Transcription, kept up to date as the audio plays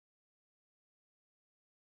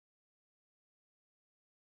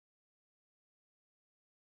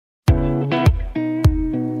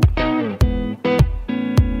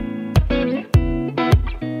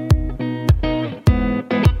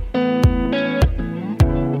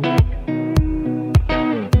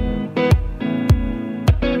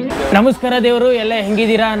ನಮಸ್ಕಾರ ದೇವರು ಎಲ್ಲ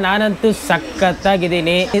ಹೆಂಗಿದ್ದೀರಾ? ನಾನಂತೂ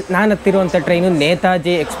ಸಖತ್ತಾಗಿದ್ದೀನಿ. ನಾನು ಹತ್ತಿರುವಂಥ ಟ್ರೈನು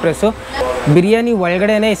ನೇತಾಜಿ ಎಕ್ಸ್ಪ್ರೆಸ್ಸು. ಬಿರಿಯಾನಿ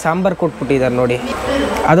ಒಳಗಡೆನೇ ಸಾಂಬಾರು ಕೊಟ್ಬಿಟ್ಟಿದ್ದಾರೆ ನೋಡಿ,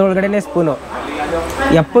 ಅದರೊಳಗಡೆನೇ ಸ್ಪೂನು.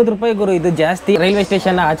 70 ರೂಪಾಯಿ ಗುರು, ಇದು ಜಾಸ್ತಿ. ರೈಲ್ವೆ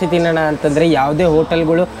ಸ್ಟೇಷನ್ ಆಚೆ ತಿನ್ನೋಣ ಅಂತಂದರೆ ಯಾವುದೇ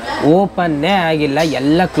ಹೋಟೆಲ್ಗಳು ಓಪನ್ನೇ ಆಗಿಲ್ಲ,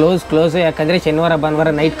 ಎಲ್ಲ ಕ್ಲೋಸು. ಯಾಕಂದರೆ ಶನಿವಾರ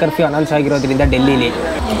ಭಾನುವಾರ ನೈಟ್ ಕರ್ಫ್ಯೂ ಅನೌನ್ಸ್ ಆಗಿರೋದ್ರಿಂದ ಡೆಲ್ಲಿಲಿ.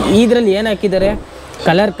 ಇದರಲ್ಲಿ ಏನು ಹಾಕಿದ್ದಾರೆ,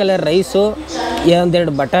 ಕಲರ್ ರೈಸು,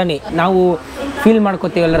 ಒಂದೆರಡು ಬಟಾಣಿ. ನಾವು ಫೀಲ್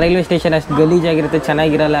ಮಾಡ್ಕೋತೀವಲ್ಲ ರೈಲ್ವೆ ಸ್ಟೇಷನ್ ಅಷ್ಟು ಗಲೀಜಾಗಿರುತ್ತೆ,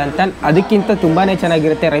 ಚೆನ್ನಾಗಿರಲ್ಲ ಅಂತ. ಅದಕ್ಕಿಂತ ತುಂಬಾ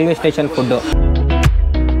ಚೆನ್ನಾಗಿರುತ್ತೆ ರೈಲ್ವೆ ಸ್ಟೇಷನ್ ಫುಡ್ಡು.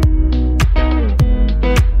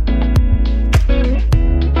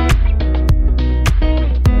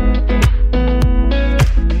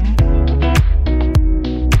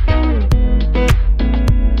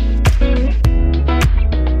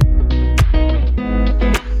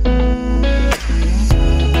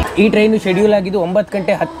 ಈ ಟ್ರೈನು ಶೆಡ್ಯೂಲ್ ಆಗಿದ್ದು 9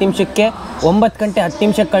 ಗಂಟೆ 10 ನಿಮಿಷಕ್ಕೆ. 9 ಗಂಟೆ 10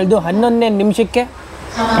 ನಿಮಿಷಕ್ಕೆ ಕಳೆದು 11ನೇ ನಿಮಿಷಕ್ಕೆ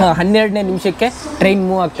 12ನೇ ನಿಮಿಷಕ್ಕೆ ಟ್ರೈನ್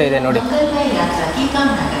ಮೂವ್ ಆಗ್ತಾ ಇದೆ ನೋಡಿ.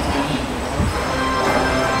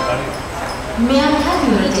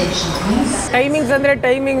 ಟೈಮಿಂಗ್ಸ್ ಅಂದರೆ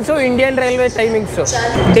timings Indian railway timings.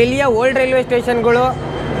 ಡೆಲ್ಲಿಯ old railway ಸ್ಟೇಷನ್ಗಳು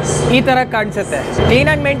ಈ ಥರ ಕಾಣಿಸುತ್ತೆ,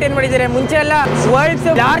 ಕ್ಲೀನಾಗಿ ಮೇಂಟೈನ್ ಮಾಡಿದ್ದಾರೆ. ಮುಂಚೆ ಎಲ್ಲ ವರ್ಲ್ಡ್ಸ್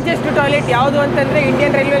ಲಾರ್ಜೆಸ್ಟ್ ಟಾಯ್ಲೆಟ್ ಯಾವುದು ಅಂತಂದರೆ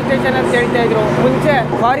ಇಂಡಿಯನ್ ರೈಲ್ವೆ ಸ್ಟೇಷನ್ ಅಂತ ಹೇಳ್ತಾ ಇದ್ರು. ಮುಂಚೆ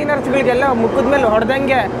ಫಾರಿನರ್ಸ್ಗಳಿಗೆಲ್ಲ ಮುಖದ ಮೇಲೆ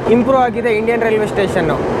ಹೊಡೆದಂಗೆ ಇಂಪ್ರೂವ್ ಆಗಿದೆ ಇಂಡಿಯನ್ ರೈಲ್ವೆ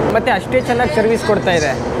ಸ್ಟೇಷನ್ನು, ಮತ್ತು ಅಷ್ಟೇ ಚೆನ್ನಾಗಿ ಸರ್ವಿಸ್ ಕೊಡ್ತಾ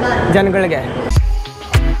ಇದೆ ಜನಗಳಿಗೆ.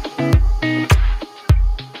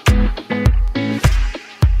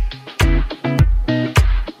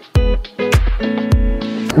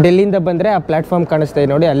 ಡೆಲ್ಲಿಯಿಂದ ಬಂದರೆ ಆ ಪ್ಲ್ಯಾಟ್ಫಾರ್ಮ್ ಕಾಣಿಸ್ತಾ ಇದೆ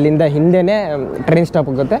ನೋಡಿ, ಅಲ್ಲಿಂದ ಹಿಂದೆನೇ ಟ್ರೈನ್ ಸ್ಟಾಪ್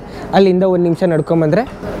ಆಗುತ್ತೆ. ಅಲ್ಲಿಂದ 1 ನಿಮಿಷ ನಡ್ಕೊಂಬಂದರೆ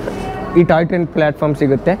ಈ ಟಾಯ್ ಟ್ರೈನ್ ಪ್ಲ್ಯಾಟ್ಫಾರ್ಮ್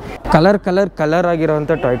ಸಿಗುತ್ತೆ. ಕಲರ್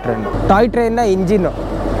ಆಗಿರೋವಂಥ ಟಾಯ್ ಟ್ರೈನ್ನ ಇಂಜಿನು,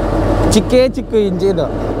 ಚಿಕ್ಕ ಇಂಜಿನು.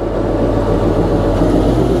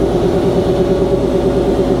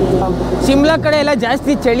 ಶಿಮ್ಲಾ ಕಡೆ ಎಲ್ಲ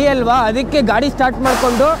ಜಾಸ್ತಿ ಚಳಿ ಅಲ್ವಾ, ಅದಕ್ಕೆ ಗಾಡಿ ಸ್ಟಾರ್ಟ್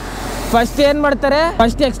ಮಾಡಿಕೊಂಡು ಫಸ್ಟ್ ಏನು ಮಾಡ್ತಾರೆ,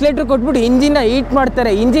 ಫಸ್ಟ್ ಎಕ್ಸ್ಲೇಟ್ರ್ ಕೊಟ್ಬಿಟ್ಟು ಇಂಜಿನ್ನ ಹೀಟ್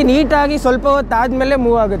ಮಾಡ್ತಾರೆ. ಇಂಜಿನ್ ಹೀಟ್ ಆಗಿ ಸ್ವಲ್ಪ ಹೊತ್ತು ಆದಮೇಲೆ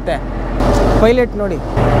ಮೂವ್ ಆಗುತ್ತೆ. ಪೈಲಟ್ ನೋಡಿ,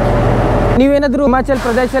 ನೀವೇನಾದರೂ ಹಿಮಾಚಲ್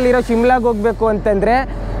ಪ್ರದೇಶಲ್ಲಿರೋ ಶಿಮ್ಲಾಗೆ ಹೋಗಬೇಕು ಅಂತಂದರೆ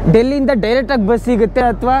ಡೆಲ್ಲಿಯಿಂದ ಡೈರೆಕ್ಟಾಗಿ ಬಸ್ ಸಿಗುತ್ತೆ,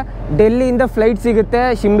 ಅಥವಾ ಡೆಲ್ಲಿಯಿಂದ ಫ್ಲೈಟ್ ಸಿಗುತ್ತೆ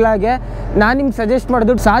ಶಿಮ್ಲಾಗೆ. ನಾನು ನಿಮ್ಗೆ ಸಜೆಸ್ಟ್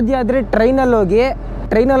ಮಾಡೋದು, ಸಾಧ್ಯ ಆದರೆ ಟ್ರೈನಲ್ಲಿ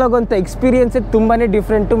ಹೋಗೋಂಥ ಎಕ್ಸ್ಪೀರಿಯನ್ಸೇ ತುಂಬಾ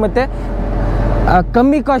ಡಿಫ್ರೆಂಟು, ಮತ್ತು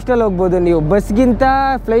ಕಮ್ಮಿ ಕಾಸ್ಟಲ್ಲಿ ಹೋಗ್ಬೋದು. ನೀವು ಬಸ್ಗಿಂತ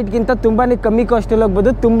ಫ್ಲೈಟ್ಗಿಂತ ತುಂಬಾ ಕಮ್ಮಿ ಕಾಸ್ಟಲ್ಲಿ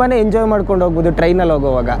ಹೋಗ್ಬೋದು, ತುಂಬಾ ಎಂಜಾಯ್ ಮಾಡ್ಕೊಂಡು ಹೋಗ್ಬೋದು ಟ್ರೈನಲ್ಲಿ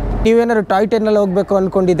ಹೋಗೋವಾಗ. ನೀವೇನಾದ್ರು ಟಾಯ್ ಟ್ರೈನಲ್ಲಿ ಹೋಗಬೇಕು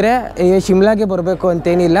ಅಂದ್ಕೊಂಡಿದ್ರೆ ಶಿಮ್ಲಾಗೆ ಬರಬೇಕು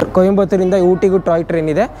ಅಂತೇನಿಲ್ಲ. ಕೊಯಂಬತ್ತೂರಿಂದ ಊಟಿಗೂ ಟಾಯ್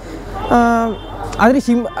ಟ್ರೈನ್ ಇದೆ. ಆದರೆ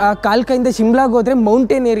ಕಾಲ್ಕಾಯಿಂದ ಶಿಮ್ಲಾಗೆ ಹೋದರೆ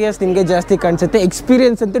ಮೌಂಟೇನ್ ಏರಿಯಾಸ್ ನಿಮಗೆ ಜಾಸ್ತಿ ಕಾಣಿಸುತ್ತೆ.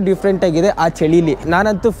 ಎಕ್ಸ್ಪೀರಿಯನ್ಸ್ ಅಂತೂ ಡಿಫ್ರೆಂಟ್ ಆಗಿದೆ ಆ ಚಳಿಲಿ.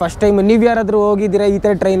 ನಾನಂತೂ ಫಸ್ಟ್ ಟೈಮ್. ನೀವು ಯಾರಾದರೂ ಹೋಗಿದ್ದೀರಾ ಈ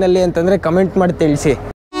ಥರ ಟ್ರೈನಲ್ಲಿ ಅಂತಂದರೆ ಕಮೆಂಟ್ ಮಾಡಿ ತಿಳಿಸಿ.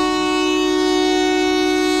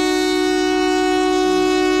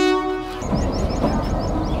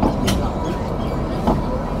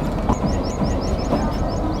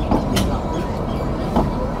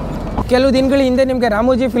 ಕೆಲವು ದಿನಗಳ ಹಿಂದೆ ನಿಮಗೆ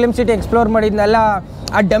ರಾಮೋಜಿ ಫಿಲ್ಮ್ ಸಿಟಿ ಎಕ್ಸ್ಪ್ಲೋರ್ ಮಾಡಿದ್ನಲ್ಲ,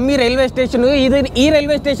 ಆ ಡಮ್ಮಿ ರೈಲ್ವೆ ಸ್ಟೇಷನ್, ಈ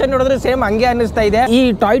ರೈಲ್ವೆ ಸ್ಟೇಷನ್ ನೋಡಿದ್ರೆ ಸೇಮ್ ಹಂಗೆ ಅನ್ನಿಸ್ತಾ ಇದೆ. ಈ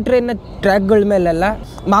ಟಾಯ್ ಟ್ರೈನ್ನ ಟ್ರ್ಯಾಕ್ಗಳ ಮೇಲೆಲ್ಲ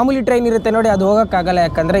ಮಾಮೂಲಿ ಟ್ರೈನ್ ಇರುತ್ತೆ ನೋಡಿ, ಅದು ಹೋಗೋಕ್ಕಾಗಲ್ಲ,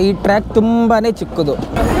 ಯಾಕಂದರೆ ಈ ಟ್ರ್ಯಾಕ್ ತುಂಬಾ ಚಿಕ್ಕದು.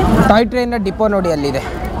 ಟಾಯ್ ಟ್ರೈನ್ನ ಡಿಪೋ ನೋಡಿ ಅಲ್ಲಿದೆ.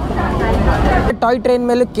 ಟಾಯ್ ಟ್ರೈನ್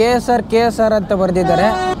ಮೇಲೆ KSR ಅಂತ ಬರೆದಿದ್ದಾರೆ.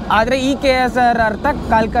 ಆದರೆ ಈ KSR ಅರ್ಥ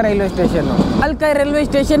ಕಾಲ್ಕಾ ರೈಲ್ವೆ ಸ್ಟೇಷನ್ನು. ಕಾಲ್ಕಾ ರೈಲ್ವೆ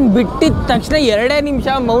ಸ್ಟೇಷನ್ ಬಿಟ್ಟಿದ ತಕ್ಷಣ 2 ನಿಮಿಷ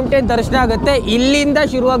ಮೌಂಟೇನ್ ದರ್ಶನ ಆಗುತ್ತೆ. ಇಲ್ಲಿಂದ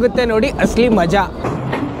ಶುರುವಾಗುತ್ತೆ ನೋಡಿ ಅಸಲಿ ಮಜಾ.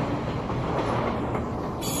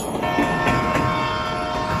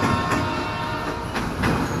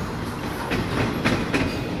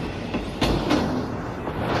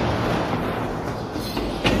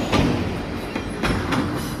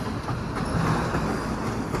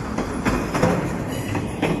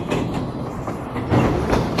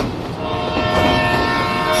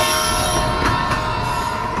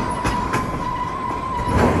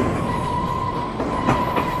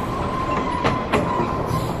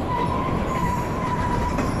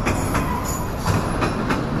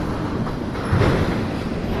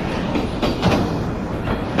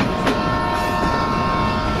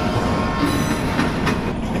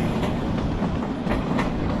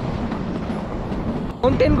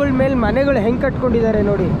 ಮೌಂಟೇನ್ಗಳ ಮೇಲೆ ಮನೆಗಳು ಹೆಂಗೆ ಕಟ್ಕೊಂಡಿದ್ದಾರೆ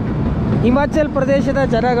ನೋಡಿ, ಹಿಮಾಚಲ್ ಪ್ರದೇಶದ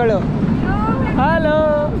ಜನಗಳು. ಹಲೋ,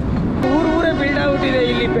 ಊರೇ ಬಿಲ್ಡ್ ಆಗ್ಬಿಟ್ಟಿದೆ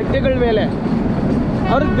ಇಲ್ಲಿ ಬೆಟ್ಟಗಳ ಮೇಲೆ.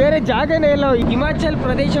 ಅವ್ರಿಗೆ ಬೇರೆ ಜಾಗನೇ ಇಲ್ಲ. ಹಿಮಾಚಲ್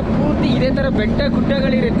ಪ್ರದೇಶ ಪೂರ್ತಿ ಇದೇ ಥರ ಬೆಟ್ಟ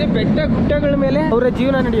ಗುಡ್ಡಗಳಿರುತ್ತೆ. ಬೆಟ್ಟ ಗುಡ್ಡಗಳ ಮೇಲೆ ಅವರ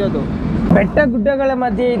ಜೀವನ ನಡೆಯೋದು. ಬೆಟ್ಟ ಗುಡ್ಡಗಳ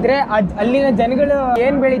ಮಧ್ಯೆ ಇದ್ರೆ ಅಲ್ಲಿನ ಜನಗಳು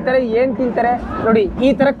ಏನು ಬೆಳೀತಾರೆ, ಏನು ತಿಂತಾರೆ ನೋಡಿ,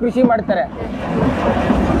 ಈ ಥರ ಕೃಷಿ ಮಾಡ್ತಾರೆ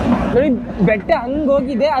ನೋಡಿ. ಬೆಟ್ಟ ಹಂಗೆ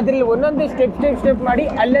ಹೋಗಿದೆ, ಅದರಲ್ಲಿ ಒಂದೊಂದು ಸ್ಟೆಪ್ ಮಾಡಿ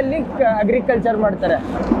ಅಲ್ಲಲ್ಲಿ ಅಗ್ರಿಕಲ್ಚರ್ ಮಾಡ್ತಾರೆ.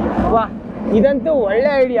 ವಾ, ಇದಂತೂ ಒಳ್ಳೆ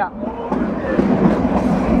ಐಡಿಯಾ.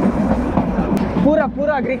 ಪೂರ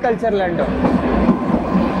ಅಗ್ರಿಕಲ್ಚರ್ ಲ್ಯಾಂಡು.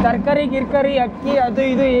 ತರಕಾರಿ ಗಿರ್ಕಾರಿ ಅಕ್ಕಿ ಅದು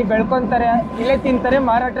ಇದು ಬೆಳ್ಕೊಂತಾರೆ, ಇಲ್ಲೇ ತಿಂತಾರೆ,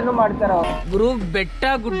 ಮಾರಾಟನೂ ಮಾಡ್ತಾರೆ. ಗುರು ಬೆಟ್ಟ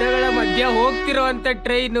ಗುಡ್ಡಗಳ ಮಧ್ಯೆ ಹೋಗ್ತಿರೋಂಥ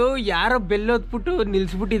ಟ್ರೈನು ಯಾರೋ ಬೆಲ್ಲೋದ್ಬಿಟ್ಟು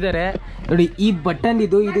ನಿಲ್ಸ್ಬಿಟ್ಟಿದ್ದಾರೆ ನೋಡಿ. ಈ ಬಟನ್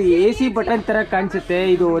ಇದು AC ಬಟನ್ ತರ ಕಾಣಿಸುತ್ತೆ.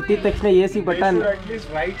 ಇದು ಒತ್ತಿದ ತಕ್ಷಣ AC ಬಟನ್.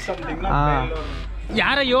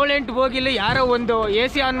 ಯಾರೋ 7-8 ಹೋಗಿಲ್ಲ, ಯಾರೋ ಒಂದು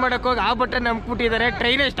AC ಆನ್ ಮಾಡಕ್ ಹೋಗಿ ಆ ಬಟನ್ ನಂಬಿಬಿಟ್ಟಿದ್ದಾರೆ.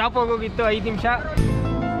 ಟ್ರೈನೇ ಸ್ಟಾಪ್ ಆಗೋಗಿತ್ತು 5 ನಿಮಿಷ.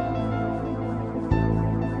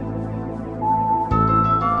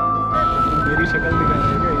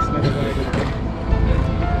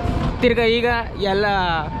 ತಿರ್ಗಾ ಈಗ ಎಲ್ಲ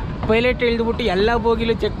ಪೈಲಟ್ ಇಳಿದ್ಬಿಟ್ಟು ಎಲ್ಲ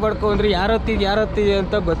ಬೋಗಿಲು ಚೆಕ್ ಮಾಡ್ಕೊಂಡ್ರು ಯಾರೊತ್ತಿದ್ಯೋ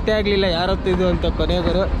ಅಂತ ಗೊತ್ತೇ ಆಗಲಿಲ್ಲ ಯಾರೊತ್ತಿದ್ದು ಅಂತ.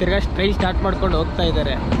 ಕೊನೆಗರು ತಿರ್ಗಾ ಟ್ರೈನ್ ಸ್ಟಾರ್ಟ್ ಮಾಡ್ಕೊಂಡು ಹೋಗ್ತಾ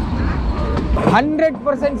ಇದ್ದಾರೆ.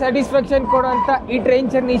 100% ಸ್ಯಾಟಿಸ್ಫ್ಯಾಕ್ಷನ್ ಕೊಡುವಂಥ ಈ ಟ್ರೈನ್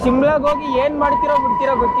ಜರ್ನಿ. ಶಿಮ್ಲಾಗೆ ಹೋಗಿ ಏನು ಮಾಡ್ತಿರೋ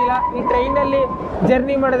ಬಿಡ್ತಿರೋ ಗೊತ್ತಿಲ್ಲ, ಈ ಟ್ರೈನಲ್ಲಿ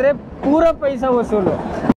ಜರ್ನಿ ಮಾಡಿದ್ರೆ ಪೂರ ಪೈಸಾ ವಸೂಲು.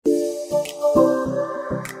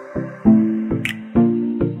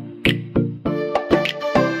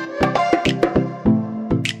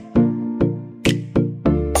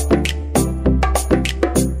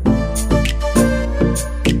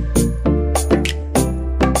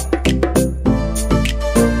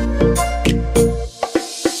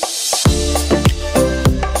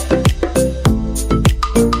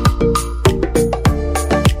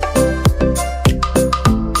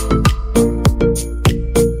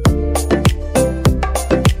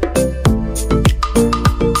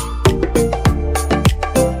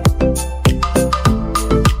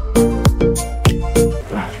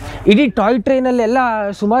 ಇಡೀ ಟಾಯ್ ಟ್ರೈನಲ್ಲೆಲ್ಲ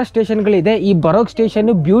ಸುಮಾರು ಸ್ಟೇಷನ್ಗಳಿದೆ. ಈ ಬರೋಕ್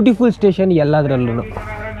ಸ್ಟೇಷನ್ನು ಬ್ಯೂಟಿಫುಲ್ ಸ್ಟೇಷನ್ ಎಲ್ಲದರಲ್ಲೂ.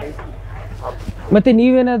 ಮತ್ತು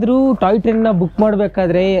ನೀವೇನಾದರೂ ಟಾಯ್ ಟ್ರೈನ್ನ ಬುಕ್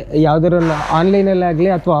ಮಾಡಬೇಕಾದ್ರೆ ಯಾವುದಾದ್ರು ಆನ್ಲೈನಲ್ಲಾಗಲಿ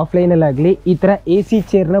ಅಥವಾ ಆಫ್ಲೈನಲ್ಲಾಗಲಿ ಈ ಥರ AC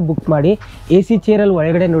ಚೇರ್ನ ಬುಕ್ ಮಾಡಿ. AC ಚೇರಲ್ಲಿ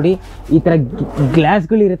ಒಳಗಡೆ ನೋಡಿ ಈ ಥರ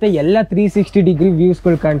ಗ್ಲಾಸ್ಗಳಿರುತ್ತೆ, ಎಲ್ಲ 360 ಡಿಗ್ರಿ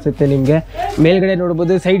ವ್ಯೂಸ್ಗಳು ಕಾಣಿಸುತ್ತೆ ನಿಮಗೆ. ಮೇಲ್ಗಡೆ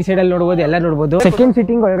ನೋಡ್ಬೋದು, ಸೈಡಲ್ಲಿ ನೋಡ್ಬೋದು, ಎಲ್ಲ ನೋಡ್ಬೋದು. ಸೆಕೆಂಡ್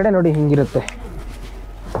ಸೀಟಿಂಗ್ ಒಳಗಡೆ ನೋಡಿ ಹಿಂಗಿರುತ್ತೆ.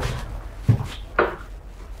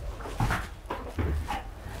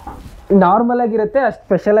 ನಾರ್ಮಲ್ ಆಗಿರುತ್ತೆ, ಅಷ್ಟು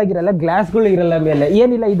ಸ್ಪೆಷಲ್ ಆಗಿರಲ್ಲ, ಗ್ಲಾಸ್ಗಳು ಇರಲ್ಲ ಮೇಲೆ.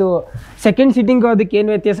 ಏನಿಲ್ಲ, ಇದು ಸೆಕೆಂಡ್ ಸೀಟಿಂಗು ಅದಕ್ಕೆ ಏನು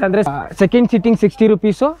ವ್ಯತ್ಯಾಸ ಅಂದರೆ second seating 60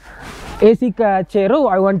 rupees, AC chair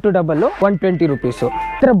 1 to double 120 rupees.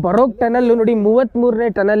 ಈ ಥರ ಬರೋಕ್ ಟನಲ್ಲು ನೋಡಿ, 33ನೇ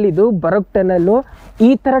ಟನಲ್ ಇದು ಬರೋಕ್ ಟನಲ್ಲು.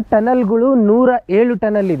 ಈ ಥರ ಟನಲ್ಗಳು 107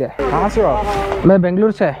 ಟನಲ್ ಇದೆ. मैं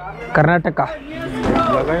बेंगलुरु से कर्नाटक का।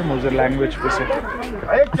 लगा है मुझे लैंग्वेज पे से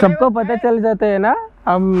सबको पता चल जाता है ना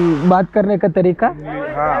हम बात करने का तरीका।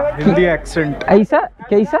 हाँ, हिंदी एक्सेंट ऐसा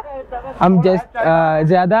कैसा हम जस्ट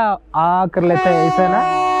ज़्यादा आ कर लेते हैं ऐसा ना।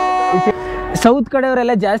 ಸೌತ್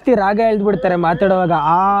ಕಡೆಯವರೆಲ್ಲ ಜಾಸ್ತಿ ರಾಗ ಎಳ್ದ್ಬಿಡ್ತಾರೆ ಮಾತಾಡುವಾಗ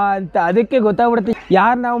ಆ ಅಂತ, ಅದಕ್ಕೆ ಗೊತ್ತಾಗ್ಬಿಡುತ್ತೆ.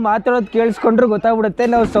 ಯಾರು ನಾವು ಮಾತಾಡೋದು ಕೇಳಿಸ್ಕೊಂಡ್ರು ಗೊತ್ತಾಗ್ಬಿಡುತ್ತೆ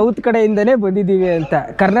ನಾವು ಸೌತ್ ಕಡೆಯಿಂದನೇ ಬಂದಿದ್ದೀವಿ ಅಂತ.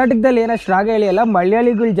 ಕರ್ನಾಟಕದಲ್ಲಿ ಏನಷ್ಟು ರಾಗ ಎಳಿಯಲ್ಲ,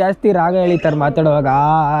 ಮಲಯಾಳಿಗಳು ಜಾಸ್ತಿ ರಾಗ ಎಳಿತಾರೆ ಮಾತಾಡುವಾಗ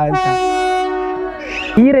ಆ ಅಂತ.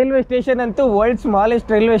 ಈ ರೈಲ್ವೆ ಸ್ಟೇಷನ್ ಅಂತೂ ವರ್ಲ್ಡ್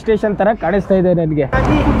ಸ್ಮಾಲೆಸ್ಟ್ ರೈಲ್ವೆ ಸ್ಟೇಷನ್ ತರ ಕಾಣಿಸ್ತಾ ಇದೆ ನನಗೆ.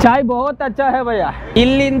 ಚಾಯ್ ಬಹುತ್ ಅಚ್ಚಾ ಹೈ ಭಯ್ಯ.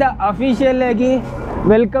 ಇಲ್ಲಿಂದ ಅಫಿಷಿಯಲ್ ಆಗಿ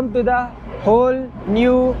welcome to the whole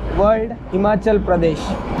new world Himachal Pradesh.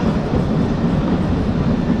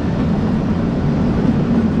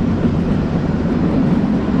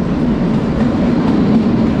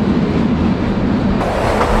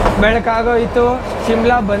 ಬೆಳಕಾಗೋಯ್ತು,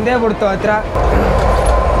 Shimla ಬಂದೇ ಬಿಡ್ತು ಹತ್ರ.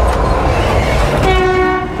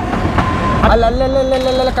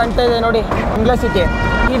 ಅಲ್ಲಲ್ಲೆಲ್ಲ ಕಾಣ್ತಾ ಇದೆ ನೋಡಿ ಶಿಮ್ಲಾ ಸಿಟಿ.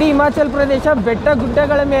 ಇಡೀ ಹಿಮಾಚಲ್ ಪ್ರದೇಶ ಬೆಟ್ಟ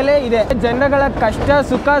ಗುಡ್ಡಗಳ ಮೇಲೆ ಇದೆ. ಜನಗಳ ಕಷ್ಟ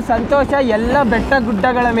ಸುಖ ಸಂತೋಷ ಎಲ್ಲ ಬೆಟ್ಟ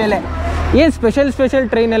ಗುಡ್ಡಗಳ ಮೇಲೆ. ಏನು ಸ್ಪೆಷಲ್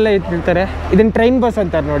ಟ್ರೈನ್ ಎಲ್ಲ ಇಟ್ಟಿರ್ತಾರೆ. ಇದನ್ನ ಟ್ರೈನ್ ಬಸ್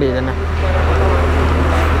ಅಂತಾರೆ ನೋಡಿ. ಇದನ್ನು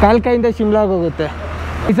ಕಾಲ್ಕಾಯಿಂದ ಶಿಮ್ಲಾಗೆ ಹೋಗುತ್ತೆ.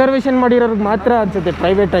 ರಿಸರ್ವೇಷನ್ ಮಾಡಿರೋರ್ಗೆ ಮಾತ್ರ ಅನ್ಸುತ್ತೆ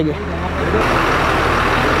ಪ್ರೈವೇಟಾಗಿ.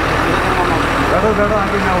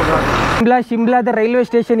 ಶಿಮ್ಲಾದ ರೈಲ್ವೆ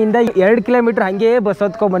ಸ್ಟೇಷನಿಂದ 2 ಕಿಲೋಮೀಟ್ರ್ ಹಾಗೇ ಬಸ್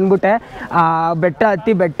ಹತ್ಕೊಂಡು ಬಂದ್ಬಿಟ್ಟೆ. ಬೆಟ್ಟ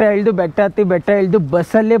ಹತ್ತಿ ಬೆಟ್ಟ ಇಳಿದು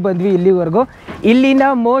ಬಸ್ಸಲ್ಲೇ ಬಂದ್ವಿ ಇಲ್ಲಿವರೆಗೂ. ಇಲ್ಲಿನ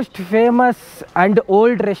most famous and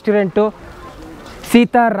old restaurant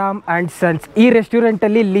Sita Ram and sons. ಈ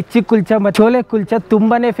ರೆಸ್ಟೋರೆಂಟಲ್ಲಿ ಲಿಚ್ಚಿ ಕುಲ್ಚಾ ಮತ್ತು ಚೋಲೆ ಕುಲ್ಚಾ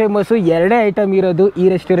ತುಂಬಾ ಫೇಮಸ್ಸು. 2 ಐಟಮ್ ಇರೋದು ಈ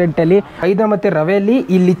ರೆಸ್ಟೋರೆಂಟಲ್ಲಿ. ಮೈದಾ ಮತ್ತು ರವೆಯಲ್ಲಿ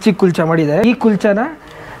ಈ ಲಿಚ್ಚಿ ಕುಲ್ಚಾ ಮಾಡಿದ್ದಾರೆ. ಈ ಕುಲ್ಚಾನ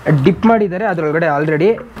ಡಿಪ್ ಮಾಡಿದ್ದಾರೆ ಅದರೊಳಗಡೆ ಆಲ್ರೆಡಿ.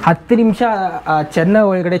 10 ನಿಮಿಷ ಚೆನ್ನ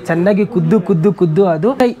ಒಳಗಡೆ ಚೆನ್ನಾಗಿ ಕುದ್ದು ಅದು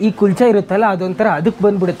ಈ ಕುಲ್ಚಾ ಇರುತ್ತಲ್ಲ ಅದೊಂಥರ ಅದಕ್ಕೆ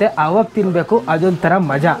ಬಂದ್ಬಿಡುತ್ತೆ. ಆವಾಗ ತಿನ್ನಬೇಕು, ಅದೊಂಥರ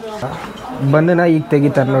ಮಜಾ. ಬನ್ನನ ಈಗ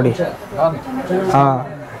ತೆಗಿತಾರೆ ನೋಡಿ. ಹಾಂ,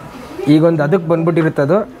 ಈಗೊಂದು ಅದಕ್ಕೆ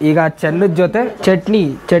ಬಂದ್ಬಿಟ್ಟಿರುತ್ತದು. ಈಗ ಚೆನ್ನದ ಜೊತೆ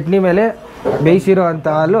ಚಟ್ನಿ ಮೇಲೆ ಬೇಯಿಸಿರೋ ಅಂಥ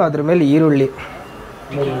ಹಾಲು, ಅದ್ರ ಮೇಲೆ ಈರುಳ್ಳಿ.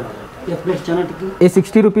 ಈ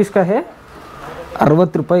 60 ರೂಪೀಸ್ ಕಾ ಹೇ,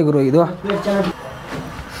 60 ರೂಪಾಯಿ ಗುರು ಇದು.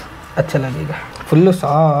 ಅಚ್ಚಲ್ಲ ಈಗ ಫುಲ್ಲು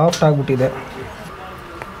ಸಾಫ್ಟ್ ಆಗಿಬಿಟ್ಟಿದೆ.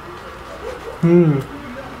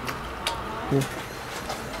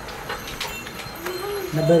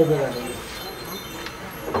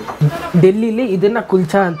 ಡೆಲ್ಲಿಲಿ ಇದನ್ನು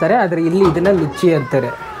ಕುಲ್ಚಾ ಅಂತಾರೆ, ಆದರೆ ಇಲ್ಲಿ ಇದನ್ನು ಲುಚ್ಚಿ ಅಂತಾರೆ.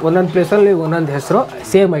 ಒಂದೊಂದು ಪ್ಲೇಸಲ್ಲಿ ಒಂದೊಂದು ಹೆಸರು,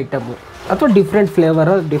 ಸೇಮ್ ಐಟಮು ಅಥವಾ different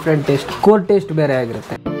flavour, different taste, core taste ಬೇರೆ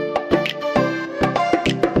ಆಗಿರುತ್ತೆ.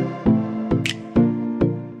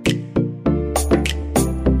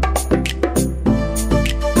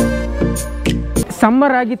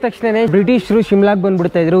 ಸಮ್ಮರ್ ಆಗಿದ ತಕ್ಷಣನೇ ಬ್ರಿಟಿಷರು ಶಿಮ್ಲಾಗೆ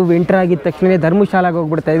ಬಂದ್ಬಿಡ್ತಾ ಇದ್ರು, ವಿಂಟರ್ ಆಗಿದ ತಕ್ಷಣ ಧರ್ಮಶಾಲಾಗೆ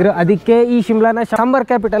ಹೋಗ್ಬಿಡ್ತಾ ಇದ್ರು. ಅದಕ್ಕೆ ಈ ಶಿಮ್ಲಾನ ಸಮ್ಮರ್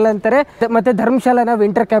ಕ್ಯಾಪಿಟಲ್ ಅಂತಾರೆ, ಮತ್ತೆ ಧರ್ಮಶಾಲಾನ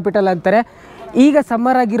ವಿಂಟರ್ ಕ್ಯಾಪಿಟಲ್ ಅಂತಾರೆ. ಈಗ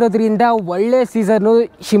ಸಮ್ಮರ್ ಆಗಿರೋದ್ರಿಂದ ಒಳ್ಳೆ ಸೀಸನ್ನು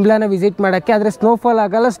ಶಿಮ್ಲಾನ ವಿಸಿಟ್ ಮಾಡೋಕ್ಕೆ. ಆದರೆ ಸ್ನೋಫಾಲ್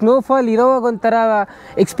ಆಗಲ್ಲ, ಸ್ನೋಫಾಲ್ ಇರೋವಾಗ ಒಂಥರ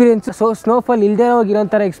ಎಕ್ಸ್ಪೀರಿಯೆನ್ಸ್, ಸ್ನೋಫಾಲ್ ಇಲ್ಲದೆ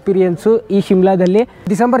ಇರೋಂಥರ ಎಕ್ಸ್ಪೀರಿಯೆನ್ಸು ಈ ಶಿಮ್ಲಾದಲ್ಲಿ.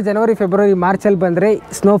 ಡಿಸೆಂಬರ್, ಜನವರಿ, ಫೆಬ್ರವರಿ, ಮಾರ್ಚಲ್ಲಿ ಬಂದರೆ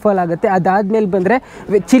ಸ್ನೋಫಾಲ್ ಆಗುತ್ತೆ. ಅದಾದಮೇಲೆ ಬಂದರೆ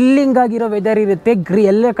ಚಿಲ್ಲಿಂಗ್ ಆಗಿರೋ ವೆದರ್ ಇರುತ್ತೆ,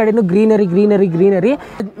 ಎಲ್ಲ ಕಡೆನೂ ಗ್ರೀನರಿ.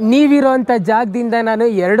 ನೀವಿರೋಂಥ ಜಾಗದಿಂದ ನಾನು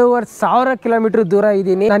 2,500 ಕಿಲೋಮೀಟರ್ ದೂರ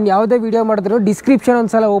ಇದ್ದೀನಿ. ನಾನು ಯಾವುದೇ ವಿಡಿಯೋ ಮಾಡಿದ್ರು ಡಿಸ್ಕ್ರಿಪ್ಷನ್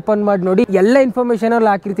ಒಂದ್ಸಲ ಓಪನ್ ಮಾಡಿ ನೋಡಿ, ಎಲ್ಲ ಇನ್ಫಾರ್ಮೇಷನ್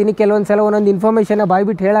ಅಲ್ಲಿ ಹಾಕಿರ್ತೀನಿ. ಕೆಲವೊಂದ್ಸಲ ಒಂದೊಂದು ಇನ್ಫಾರ್ಮೇಷನ್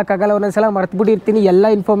ಬಾಯ್ಬಿಟ್ಟು ಹೇಳೋಕ್ಕಾಗಲ್ಲ, ಒಂದೊಂದ್ಸಲ ಮರ್ತ್ಬಿಟ್ಟಿರ್ತೀನಿ. ಎಲ್ಲ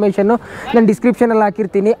ಇನ್ಫಾರ್ಮೇಷನ್ನು ನಾನು ಡಿಸ್ಕ್ರಿಪ್ಷನಲ್ಲಿ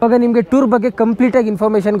ಹಾಕಿರ್ತೀನಿ. ಅವಾಗ ನಿಮಗೆ ಟೂರ್ ಬಗ್ಗೆ ಕಂಪ್ಲೀಟಾಗಿ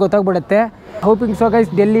ಇನ್ಫಾರ್ಮೇಷನ್ ಗೊತ್ತಾಗ್ಬಿಡುತ್ತೆ. Hoping so guys,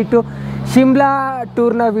 Delhi to Shimla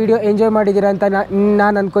ಟೂರ್ನ video enjoy ಮಾಡಿದ್ದೀರಾ ಅಂತ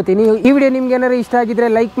ನಾನು ಅನ್ಕೋತೀನಿ. ಈ ವಿಡಿಯೋ ನಿಮ್ಗೆ ಏನಾದ್ರು ಇಷ್ಟ ಆಗಿದ್ರೆ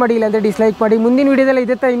ಲೈಕ್ ಮಾಡಿ, ಇಲ್ಲಾಂದರೆ ಡಿಸ್ಲೈಕ್ ಮಾಡಿ. ಮುಂದಿನ ವಿಡಿಯೋದಲ್ಲಿ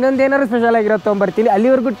ಇದೇ ಇನ್ನೊಂದೇನಾದ್ರು ಸ್ಪೆಷಲ್ ಆಗಿರೋ ತೊಗೊಂಬರ್ತೀನಿ.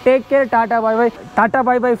 ಅಲ್ಲಿವರೆಗೂ take care, Tata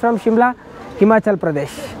bye bye from Shimla, Himachal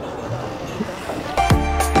Pradesh.